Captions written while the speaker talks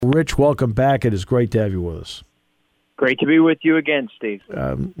Rich, welcome back. It is great to have you with us. Great to be with you again, Steve.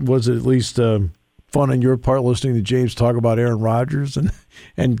 Was it at least fun on your part listening to James talk about Aaron Rodgers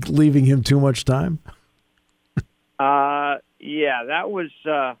and leaving him too much time? Yeah, that was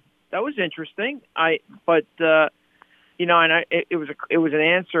interesting. It was an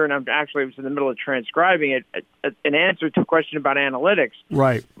answer, and I was in the middle of transcribing it. An answer to a question about analytics,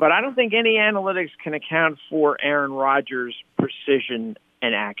 right? But I don't think any analytics can account for Aaron Rodgers' precision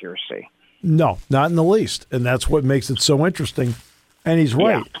and accuracy. No, not in the least, and that's what makes it so interesting. And he's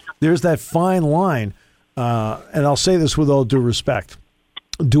right. Yeah. There's that fine line, and I'll say this with all due respect.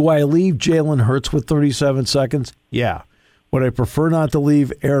 Do I leave Jalen Hurts with 37 seconds? Yeah. Would I prefer not to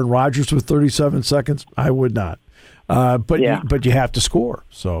leave Aaron Rodgers with 37 seconds? I would not. But you have to score.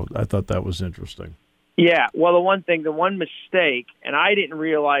 So I thought that was interesting. Yeah. Well, the one mistake, and I didn't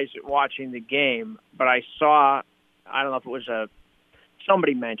realize it watching the game, but I saw, I don't know if it was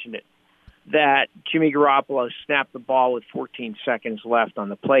somebody mentioned it, that Jimmy Garoppolo snapped the ball with 14 seconds left on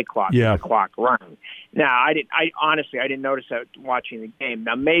the play clock. Yeah. The clock running. Now, I honestly didn't notice that watching the game.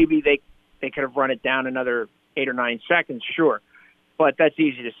 Now, maybe they could have run it down another 8 or 9 seconds, sure. But that's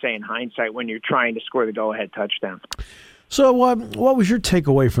easy to say in hindsight when you're trying to score the go-ahead touchdown. So what was your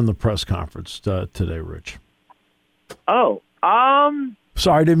takeaway from the press conference today, Rich? Oh,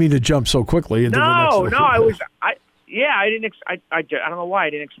 sorry, I didn't mean to jump so quickly. I don't know why I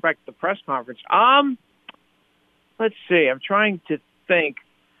didn't expect the press conference. Let's see. I'm trying to think.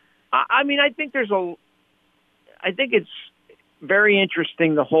 I think it's very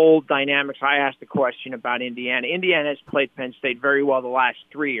interesting, the whole dynamics. I asked the question about Indiana. Indiana has played Penn State very well the last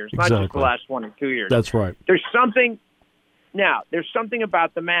 3 years, exactly. Not just the last 1 or 2 years. That's right. There's something about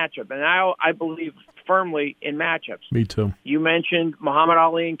the matchup, and I believe firmly in matchups. Me too. You mentioned Muhammad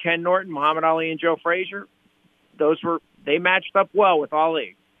Ali and Ken Norton, Muhammad Ali and Joe Frazier. They matched up well with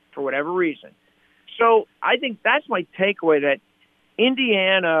Ali for whatever reason. So I think that's my takeaway, that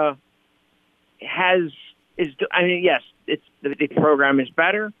Indiana yes, the program is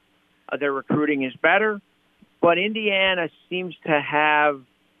better, their recruiting is better, but Indiana seems to have,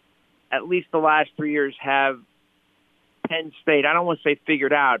 at least the last 3 years, have Penn State, I don't want to say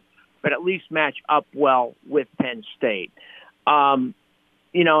figured out, but at least match up well with Penn State. And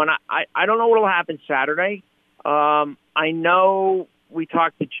I don't know what will happen Saturday. I know we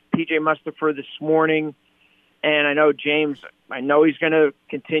talked to P.J. Mustapher this morning, and I know James, he's going to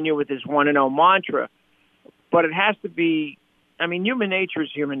continue with his 1-0 mantra, but it has to be, human nature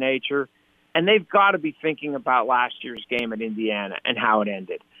is human nature, and they've got to be thinking about last year's game at Indiana and how it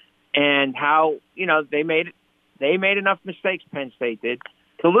ended, and how, they made enough mistakes, Penn State did,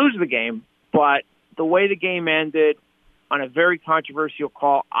 to lose the game, but the way the game ended on a very controversial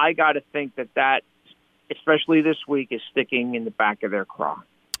call, I got to think that especially this week, is sticking in the back of their craw.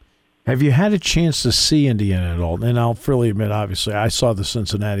 Have you had a chance to see Indiana at all? And I'll freely admit, obviously, I saw the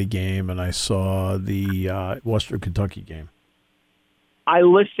Cincinnati game and I saw the Western Kentucky game. I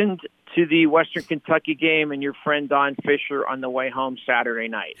listened to the Western Kentucky game and your friend Don Fisher on the way home Saturday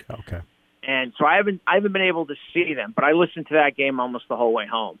night. Okay. And so I haven't been able to see them, but I listened to that game almost the whole way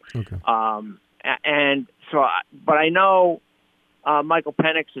home. Okay. But I know Michael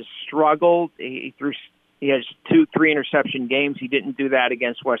Penix has struggled. He has 2-3 interception games. He didn't do that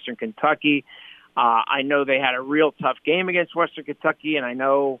against Western Kentucky. I know they had a real tough game against Western Kentucky, and I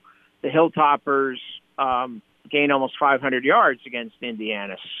know the Hilltoppers gained almost 500 yards against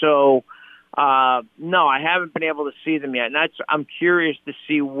Indiana. So, no, I haven't been able to see them yet. And I'm curious to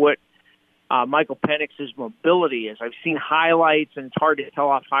see what Michael Penix's mobility is. I've seen highlights, and it's hard to tell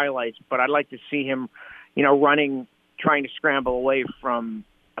off highlights, but I'd like to see him, running, trying to scramble away from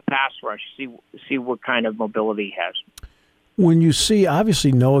a pass rush, see what kind of mobility he has. When you see,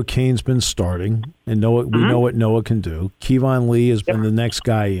 obviously, Noah Cain's been starting, and we know what Noah can do. Kevon Lee has been the next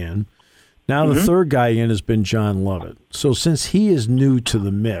guy in. Now the third guy in has been John Lovett. So since he is new to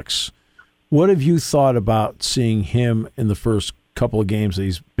the mix, what have you thought about seeing him in the first couple of games that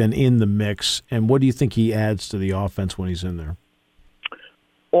he's been in the mix, and what do you think he adds to the offense when he's in there?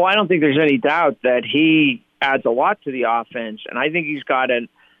 Well, I don't think there's any doubt that he adds a lot to the offense, and I think he's got a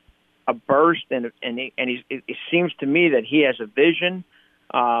burst, and it seems to me that he has a vision.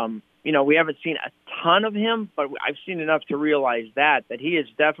 We haven't seen a ton of him, but I've seen enough to realize that he is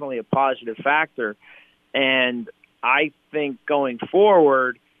definitely a positive factor. And I think going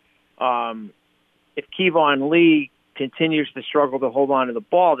forward, if Kevon Lee continues to struggle to hold on to the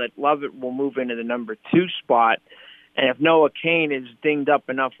ball, that Lovett will move into the number 2 spot. And if Noah Cain is dinged up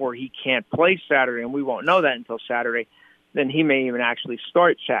enough where he can't play Saturday, and we won't know that until Saturday, then he may even actually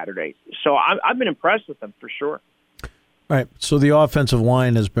start Saturday. So I've been impressed with him for sure. All right, so the offensive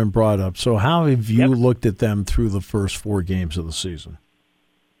line has been brought up. So how have you looked at them through the first 4 games of the season?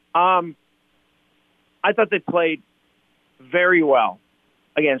 I thought they played very well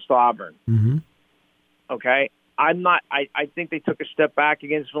against Auburn. Mm-hmm. Okay? I think they took a step back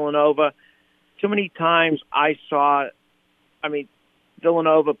against Villanova. Too many times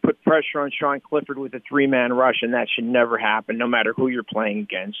Villanova put pressure on Sean Clifford with a 3-man rush, and that should never happen, no matter who you're playing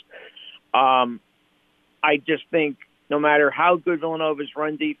against. I just think no matter how good Villanova's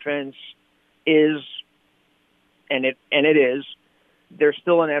run defense is, and it is, they're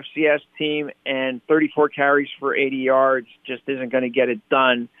still an FCS team, and 34 carries for 80 yards just isn't going to get it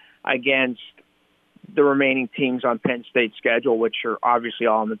done against the remaining teams on Penn State's schedule, which are obviously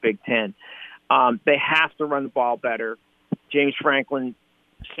all in the Big Ten. They have to run the ball better. James Franklin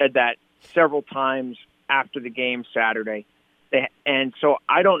said that several times after the game Saturday. And so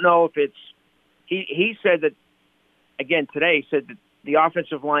I don't know if it's – he said that, again, today, he said that the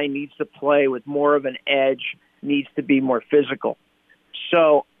offensive line needs to play with more of an edge, needs to be more physical.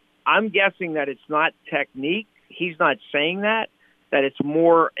 So I'm guessing that it's not technique. He's not saying that it's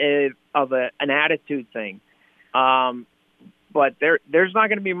more of an attitude thing. But there's not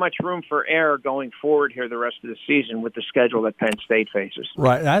going to be much room for error going forward here the rest of the season with the schedule that Penn State faces.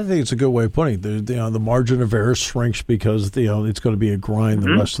 Right. I think it's a good way of putting it. The margin of error shrinks because it's going to be a grind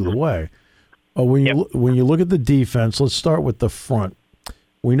the rest of the way. When you look at the defense, let's start with the front.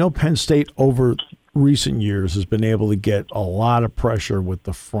 We know Penn State over recent years has been able to get a lot of pressure with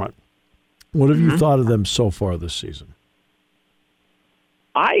the front. What have you thought of them so far this season?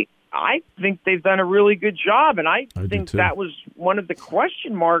 I think they've done a really good job, and I think that was one of the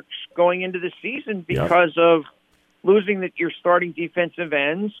question marks going into the season because of losing your starting defensive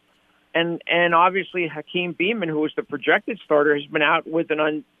ends, and obviously Hakeem Beamon, who was the projected starter, has been out with an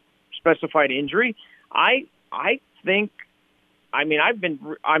unspecified injury. I think, I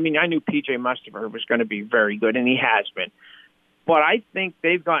knew P.J. Mustipher was going to be very good, and he has been, but I think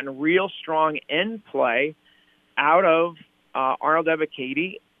they've gotten real strong end play out of Arnold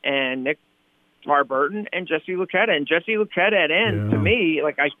Ebiketie and Nick Tarburton and Jesse Luketa. And Jesse Luketa at end, to me,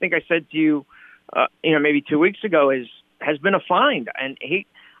 like I think I said to you, maybe 2 weeks ago, has been a find. And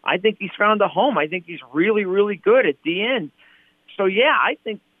I think he's found a home. I think he's really, really good at the end. So, yeah,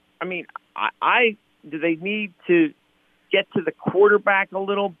 do they need to get to the quarterback a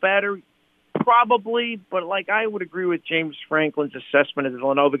little better? Probably, but I would agree with James Franklin's assessment of the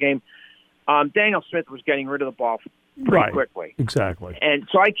Villanova game. Daniel Smith was getting rid of the ball pretty quickly. Exactly. And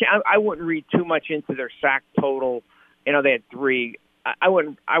so I wouldn't read too much into their sack total. They had 3. I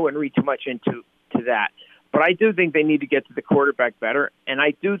wouldn't read too much into that. But I do think they need to get to the quarterback better, and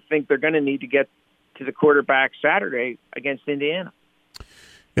I do think they're going to need to get to the quarterback Saturday against Indiana.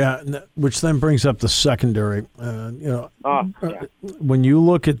 Yeah, which then brings up the secondary. When you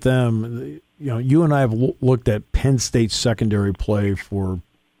look at them, you and I have looked at Penn State's secondary play for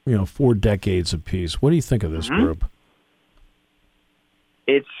 4 decades apiece. What do you think of this group?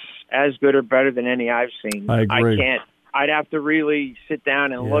 It's as good or better than any I've seen. I agree. I'd have to really sit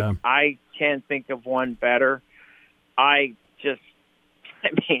down and look. I can't think of one better.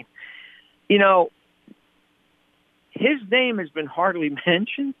 His name has been hardly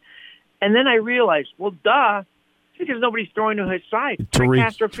mentioned. And then I realized, well, duh, because nobody's throwing to his side.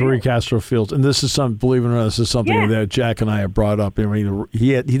 Tariq Castro Fields. And this is believe it or not, this is something that Jack and I have brought up. He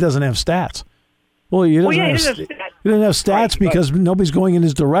doesn't have stats. Well, he doesn't have stats because nobody's going in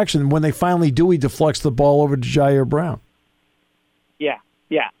his direction. When they finally do, he deflects the ball over to Jair Brown. Yeah.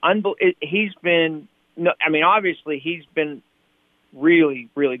 He's been obviously he's been really,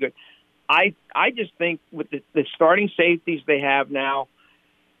 really good. I just think with the starting safeties they have now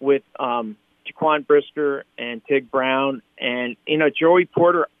with Jaquan Brisker and Tig Brown, and Joey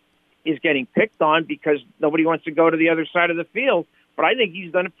Porter is getting picked on because nobody wants to go to the other side of the field. But I think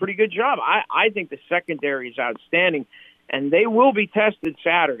he's done a pretty good job. I think the secondary is outstanding, and they will be tested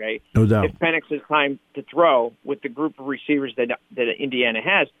Saturday. No doubt. If Penix has time to throw with the group of receivers that Indiana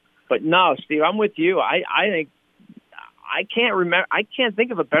has. But no, Steve, I'm with you. I think I can't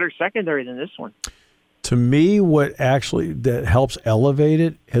think of a better secondary than this one. To me, what actually that helps elevate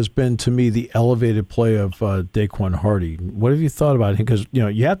it has been, to me, the elevated play of Daquan Hardy. What have you thought about him? Because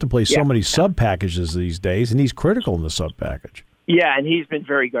you have to play so many sub packages these days, and he's critical in the sub package. Yeah, and he's been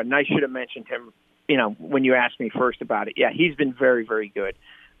very good. And I should have mentioned him, when you asked me first about it. Yeah, he's been very, very good.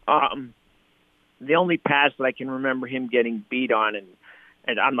 The only pass that I can remember him getting beat on, and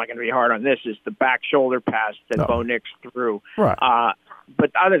I'm not going to be hard on this, is the back shoulder pass that Bo Nix threw. Right.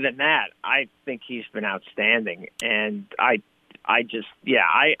 But other than that, I think he's been outstanding. And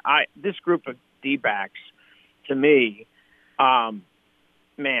this group of D-backs, to me,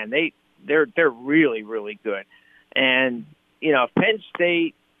 man, they're really, really good. And, if Penn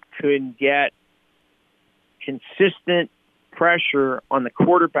State could get consistent pressure on the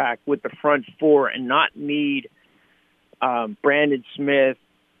quarterback with the front four and not need Brandon Smith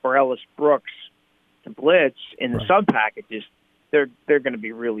or Ellis Brooks to blitz in the sub packages, they're going to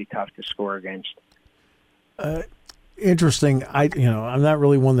be really tough to score against. Interesting. I'm not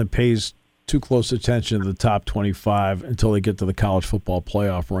really one that pays too close attention to the top 25 until they get to the college football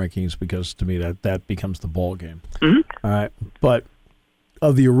playoff rankings, because to me that becomes the ball game. Mm-hmm. All right, but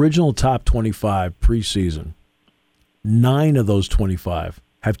of the original top 25 preseason, 9 of those 25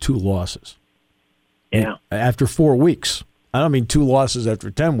 have 2 losses. Yeah. After 4 weeks. I don't mean 2 losses after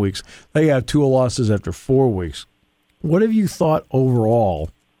 10 weeks. They have 2 losses after 4 weeks. What have you thought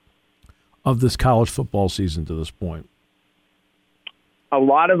overall of this college football season to this point? A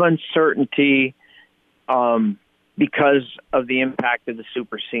lot of uncertainty because of the impact of the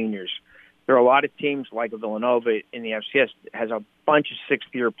super seniors. There are a lot of teams like Villanova in the FCS that has a bunch of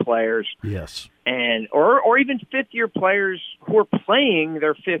sixth-year players. Yes. And or even fifth-year players who are playing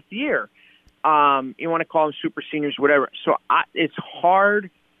their fifth year. You want to call them super seniors, whatever. So it's hard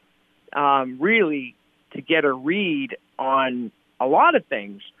really to get a read on a lot of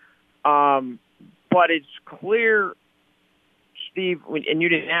things. But it's clear, Steve, and you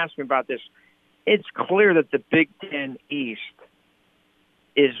didn't ask me about this, it's clear that the Big Ten East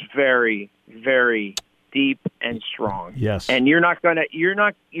is very, very deep and strong. Yes. And you're not going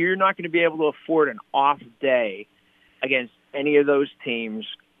to be able to afford an off day against any of those teams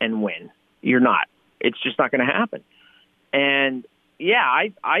and win. You're not. It's just not going to happen. And yeah,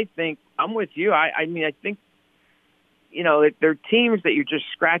 I think I'm with you. I mean, I think, there are teams that you're just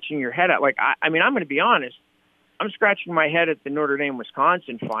scratching your head at. Like, I'm going to be honest. I'm scratching my head at the Notre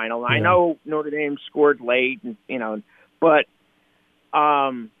Dame-Wisconsin final. Yeah. I know Notre Dame scored late, but,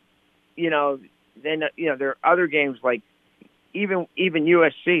 then, there are other games like even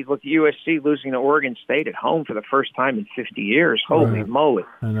USC. Look at USC losing to Oregon State at home for the first time in 50 years. Holy moly.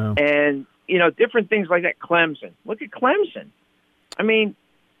 I know. And, different things like that. Clemson. Look at Clemson. I mean,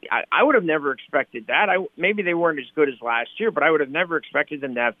 I would have never expected that. Maybe they weren't as good as last year, but I would have never expected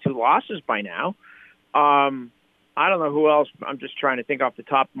them to have 2 losses by now. I don't know who else. I'm just trying to think off the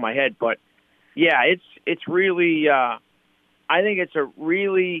top of my head, but yeah, it's really. I think it's a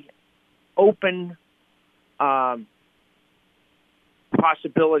really open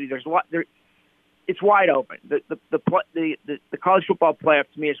possibility. There's a lot there. It's wide open. The college football playoff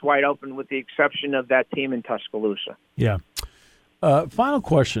to me is wide open, with the exception of that team in Tuscaloosa. Yeah. Final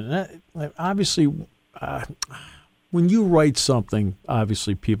question. Obviously, when you write something,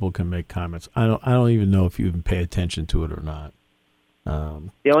 obviously people can make comments. I don't even know if you even pay attention to it or not.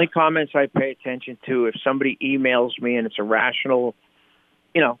 The only comments I pay attention to, if somebody emails me and it's a rational,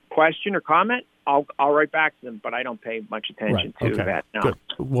 question or comment, I'll write back to them, but I don't pay much attention to that. No. Good.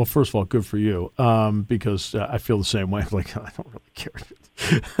 Well, first of all, good for you, because I feel the same way. Like, I don't really care.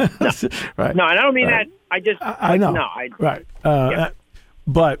 No. Right. No, and I don't mean that. I know. No, right. Yeah.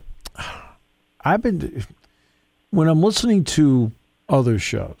 But when I'm listening to other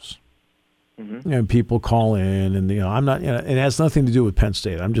shows, mm-hmm. and people call in, and I'm not. It has nothing to do with Penn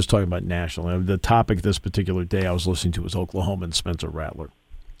State. I'm just talking about national. The topic this particular day I was listening to was Oklahoma and Spencer Rattler.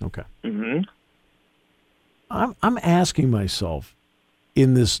 Okay. Mm-hmm. I'm asking myself,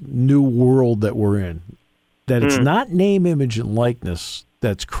 in this new world that we're in, that it's not name, image, and likeness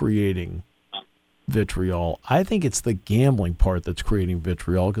that's creating vitriol. I think it's the gambling part that's creating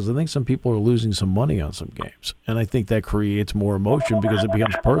vitriol, because I think some people are losing some money on some games, and I think that creates more emotion because it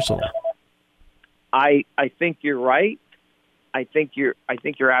becomes personal. I think you're right. I think you're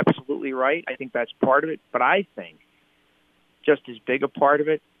absolutely right. I think that's part of it, but I think just as big a part of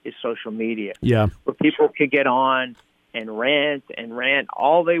it is social media. Yeah. Where people can get on and rant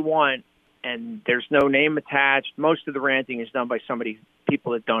all they want, and there's no name attached. Most of the ranting is done by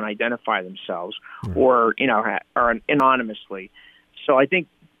people that don't identify themselves, or or anonymously. So I think,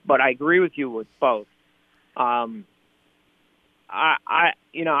 but I agree with you with both. I've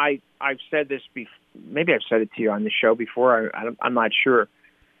said this before. Maybe I've said it to you on the show before. I'm not sure.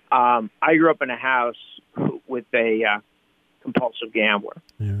 I grew up in a house with a compulsive gambler.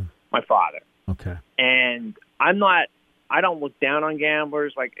 Yeah. My father. Okay. And I don't look down on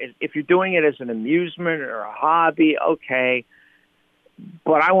gamblers. Like, if you're doing it as an amusement or a hobby, okay.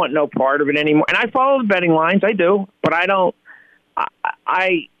 But I want no part of it anymore. And I follow the betting lines. I do, but I don't.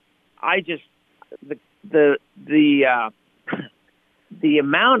 I just the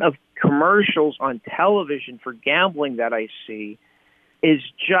amount of commercials on television for gambling that I see is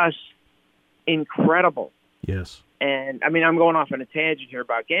just incredible. Yes. And I mean, I'm going off on a tangent here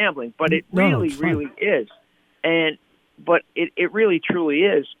about gambling, but it really is. But it really truly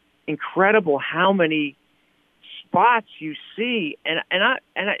is incredible how many spots you see,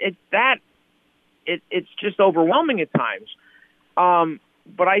 it's just overwhelming at times.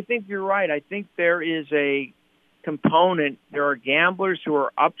 But I think you're right. I think there is a component. There are gamblers who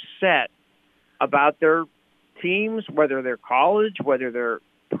are upset about their teams, whether they're college, whether they're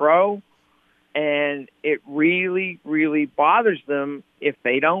pro, and it really, really bothers them if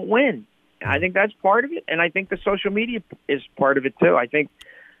they don't win. I think that's part of it, and I think the social media is part of it too. I think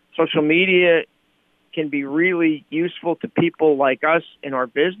social media can be really useful to people like us in our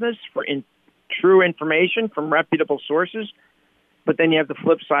business for true information from reputable sources, but then you have the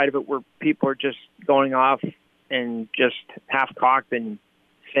flip side of it where people are just going off and just half-cocked and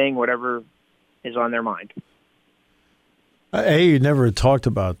saying whatever is on their mind. You never had talked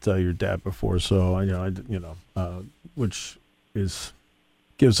about your dad before, so which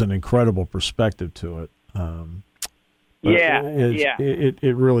gives an incredible perspective to it.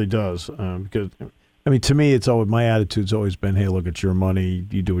 It really does. Because I mean, to me, my attitude's always been, hey, look, it's your money,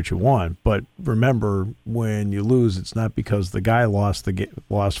 you do what you want. But remember, when you lose, it's not because the guy lost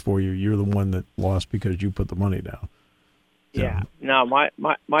for you. You're the one that lost because you put the money down. Yeah. No, my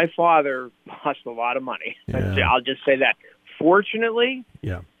father lost a lot of money. Yeah. I'll just say that. Fortunately,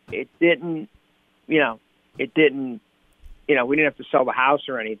 it didn't, we didn't have to sell the house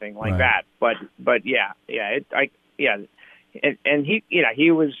or anything like that. But and he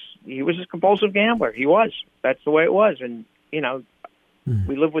was a compulsive gambler. He was. That's the way it was. And,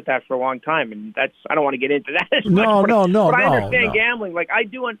 we lived with that for a long time. And I don't want to get into that as much. But I understand gambling. Like I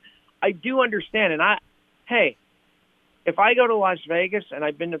do understand. And if I go to Las Vegas, and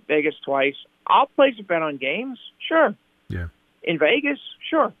I've been to Vegas twice, I'll place a bet on games. Sure. Yeah. In Vegas,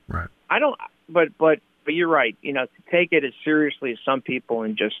 sure. Right. I don't, but you're right. To take it as seriously as some people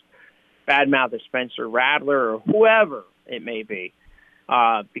and just badmouth a Spencer Rattler or whoever it may be,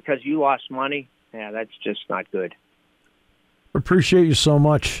 because you lost money. Yeah, that's just not good. Appreciate you so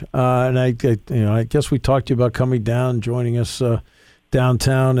much, and I guess we talked to you about coming down, joining us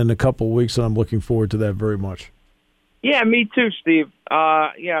downtown in a couple of weeks, and I'm looking forward to that very much. Yeah, me too, Steve.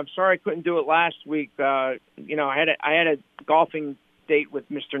 I'm sorry I couldn't do it last week. I had a golfing date with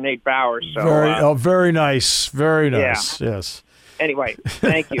Mr. Nate Bowers. So very nice, very nice. Yeah. Yes. Anyway,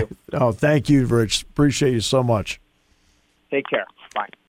 thank you. Thank you, Rich. Appreciate you so much. Take care. Bye.